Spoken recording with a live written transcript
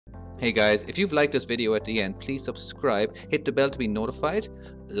Hey guys, if you've liked this video at the end, please subscribe, hit the bell to be notified,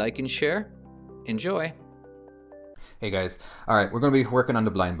 like and share. Enjoy. Hey guys, all right, we're going to be working on the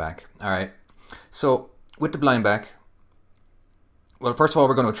blind back. All right, so with the blind back, well, first of all,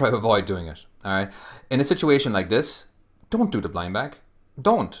 we're going to try to avoid doing it. All right, in a situation like this, don't do the blind back.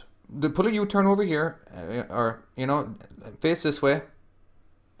 Don't. Pull a U-turn over here, or face this way,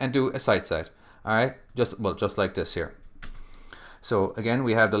 and do a side side. All right, just like this here. So again,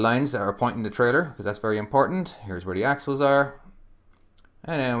 we have the lines that are pointing the trailer because that's very important. Here's where the axles are,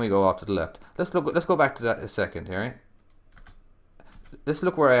 and then we go off to the left. Let's go back to that a second. All right. Let's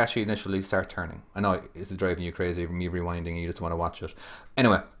look where I actually initially start turning. I know this is driving you crazy, me rewinding, and you just want to watch it.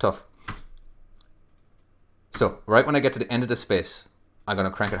 Anyway, tough. So, right when I get to the end of the space, I'm going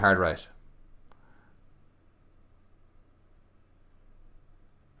to crank it hard right.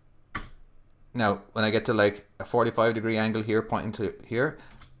 Now, when I get to like a 45-degree angle here, pointing to here,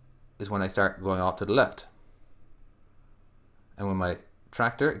 is when I start going off to the left. And when my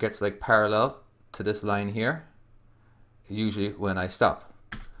tractor gets like parallel to this line here, usually when I stop.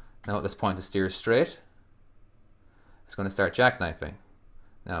 Now at this point to steer straight, it's going to start jackknifing.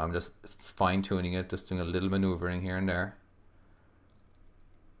 Now I'm just fine-tuning it, just doing a little maneuvering here and there.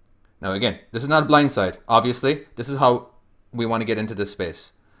 Now again, this is not a blind side. Obviously, this is how we want to get into this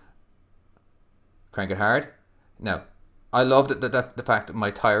space. Crank it hard. Now, I love the fact that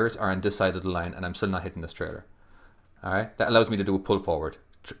my tires are on this side of the line and I'm still not hitting this trailer. All right, that allows me to do a pull forward.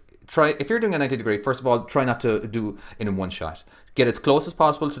 Try, if you're doing a 90 degree, first of all, try not to do it in one shot. Get as close as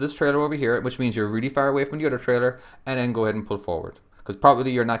possible to this trailer over here, which means you're really far away from the other trailer, and then go ahead and pull forward. Because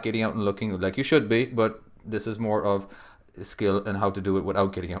probably you're not getting out and looking like you should be, but this is more of skill and how to do it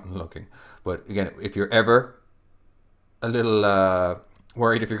without getting out and looking. But again, if you're ever a little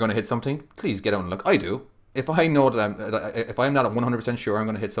worried if you're going to hit something, please get out and look. I do. If I know that if I'm not 100% sure I'm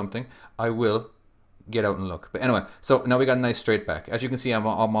going to hit something, I will get out and look. But anyway, so now we got a nice straight back. As you can see, I'm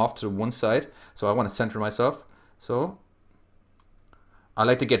off to one side, so I want to center myself. So I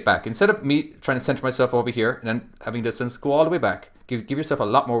like to get back. Instead of me trying to center myself over here and then having distance, go all the way back. Give yourself a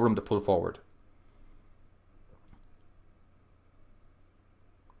lot more room to pull forward.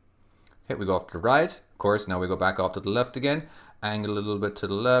 Okay, we go off to the right. Of course, now we go back off to the left again. Angle a little bit to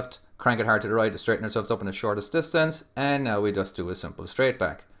the left. Crank it hard to the right to straighten ourselves up in the shortest distance. And now we just do a simple straight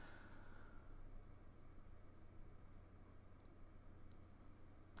back.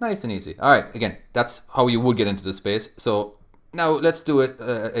 Nice and easy. All right, again, that's how you would get into the space. So now let's do it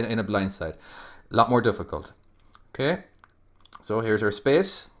in a blind side. A lot more difficult. Okay, so here's our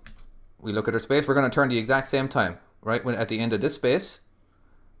space. We look at our space. We're going to turn the exact same time, right? When at the end of this space,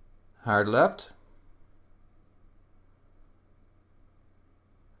 hard left.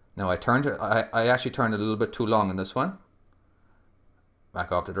 Now I actually turned a little bit too long in this one.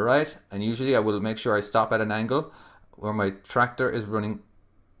 Back off to the right. And usually I will make sure I stop at an angle where my tractor is running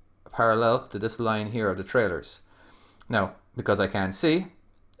parallel to this line here of the trailers. Now, because I can't see,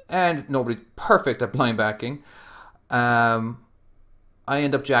 and nobody's perfect at blind backing, I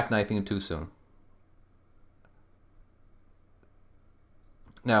end up jackknifing too soon.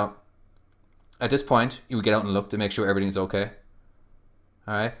 Now, at this point, you would get out and look to make sure everything's okay.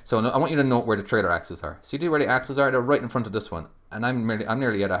 All right. So I want you to note where the trailer axles are. See where the axles are? They're right in front of this one, and I'm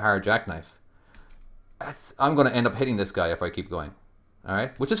nearly at a hard jackknife. I'm going to end up hitting this guy if I keep going. All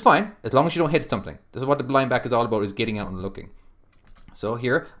right, which is fine as long as you don't hit something. This is what the blind back is all about: is getting out and looking. So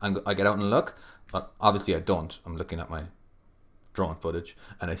here I get out and look, but obviously I don't. I'm looking at my drone footage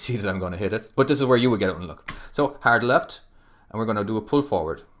and I see that I'm going to hit it. But this is where you would get out and look. So hard left, and we're going to do a pull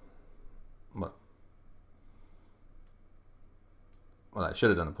forward. Well, I should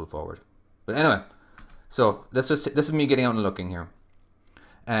have done a pull forward, but anyway. So this is me getting out and looking here.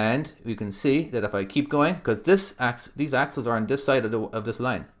 And you can see that if I keep going, because these axles are on this side of this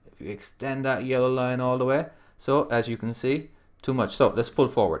line. If you extend that yellow line all the way, so as you can see, too much. So let's pull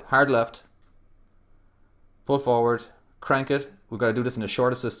forward. Hard left, pull forward, crank it. We've got to do this in the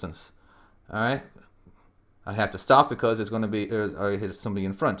shortest distance. All right. I have to stop because it's going to be I hit somebody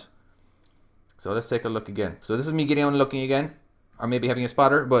in front. So let's take a look again. So this is me getting out and looking again, or maybe having a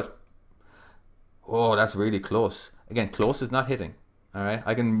spotter, but oh, that's really close. Again, close is not hitting. All right,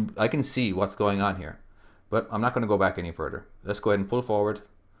 I can see what's going on here, but I'm not going to go back any further. Let's go ahead and pull forward,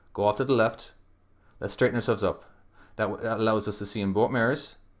 go off to the left. Let's straighten ourselves up. That allows us to see in both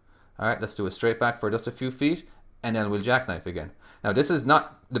mirrors. All right, let's do a straight back for just a few feet, and then we'll jackknife again. Now, this is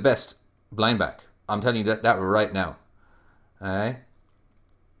not the best blind back. I'm telling you that right now. All right.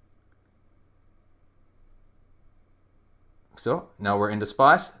 So now we're in the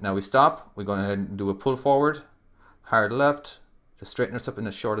spot. Now we stop. We go ahead and do a pull forward, hard left, to straighten this up in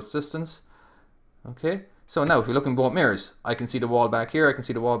the shortest distance. Okay, so now if you look in both mirrors, I can see the wall back here, I can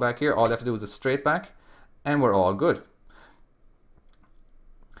see the wall back here. All I have to do is a straight back and we're all good.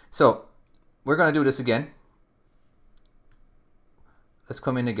 So we're going to do this again. Let's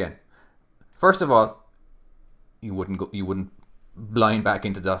come in again. First of all, you wouldn't blind back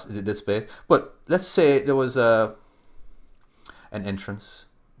into this space, but let's say there was an entrance,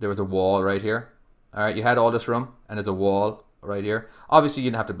 there was a wall right here. All right, you had all this room and there's a wall right here. Obviously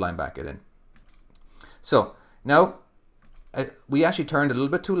you'd have to blind back it in. So now we actually turned a little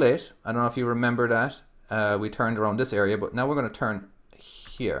bit too late. I don't know if you remember that. We turned around this area, but now we're going to turn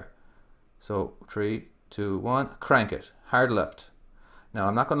here. So 3, 2, 1, crank it, hard left. Now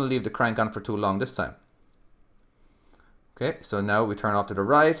I'm not going to leave the crank on for too long this time. Okay, so now we turn off to the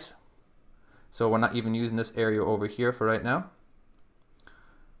right. So we're not even using this area over here for right now.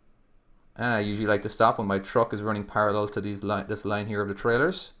 I usually like to stop when my truck is running parallel to this line here of the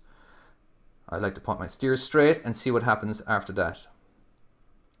trailers. I like to point my steers straight and see what happens after that.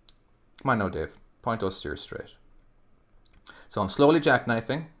 Come on now, Dave. Point those steers straight. So I'm slowly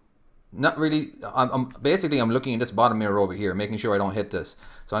jackknifing. Not really, basically I'm looking in this bottom mirror over here, making sure I don't hit this.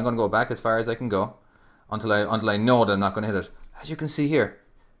 So I'm going to go back as far as I can go until I know that I'm not going to hit it. As you can see here.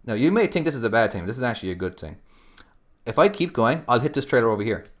 Now you may think this is a bad thing. This is actually a good thing. If I keep going, I'll hit this trailer over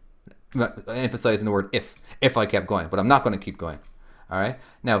here. Emphasizing the word if I kept going, but I'm not going to keep going. All right.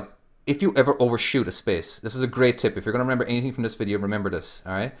 Now, if you ever overshoot a space, this is a great tip. If you're going to remember anything from this video, remember this.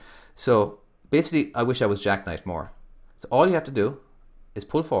 All right. So basically, I wish I was jackknifed more. So all you have to do is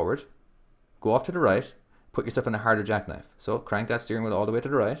pull forward, go off to the right, put yourself in a harder jackknife. So crank that steering wheel all the way to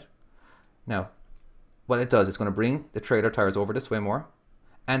the right. Now, what it does is going to bring the trailer tires over this way more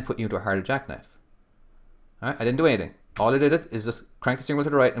and put you into a harder jackknife. All right. I didn't do anything. All I did is just crank the steering wheel to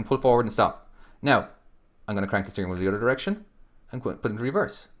the right and pull forward and stop. Now, I'm going to crank the steering wheel the other direction and put it into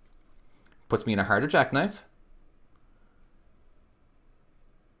reverse. Puts me in a harder jackknife.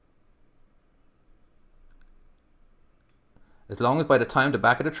 As long as by the time the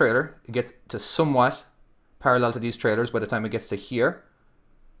back of the trailer it gets to somewhat parallel to these trailers, by the time it gets to here,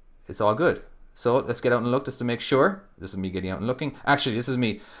 it's all good. So let's get out and look just to make sure. This is me getting out and looking. Actually, this is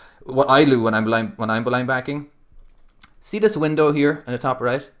me. What I do when I'm blind backing. See this window here in the top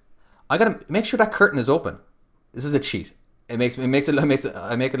right? I gotta make sure that curtain is open. This is a cheat. I make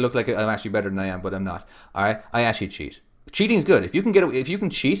it look like I'm actually better than I am, but I'm not. All right, I actually cheat. Cheating is good. If you can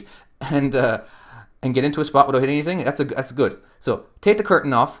cheat and get into a spot without hitting anything, that's good. So take the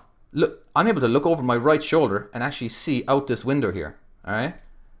curtain off. Look, I'm able to look over my right shoulder and actually see out this window here. All right.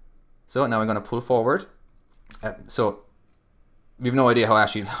 So now I'm going to pull forward. So we have no idea how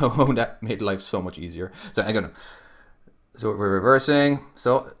that made life so much easier. So so we're reversing.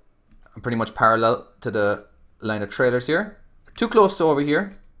 So I'm pretty much parallel to the line of trailers here. Too close to over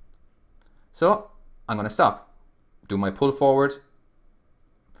here. So I'm going to stop. Do my pull forward.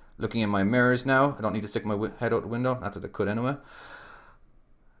 Looking in my mirrors now. I don't need to stick my head out the window. Not that I could anyway.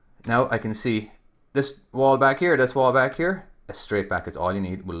 Now I can see this wall back here, this wall back here. A straight back is all you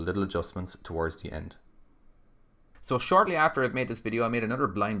need with little adjustments towards the end. So shortly after I've made this video, I made another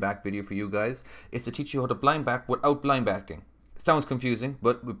blind back video for you guys. It's to teach you how to blind back without blind backing. Sounds confusing,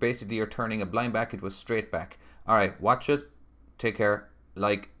 but we basically are turning a blind back into a straight back. Alright, watch it. Take care.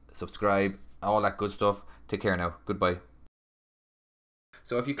 Like, subscribe, all that good stuff. Take care now. Goodbye.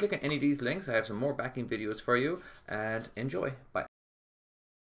 So if you click on any of these links, I have some more backing videos for you, and enjoy. Bye.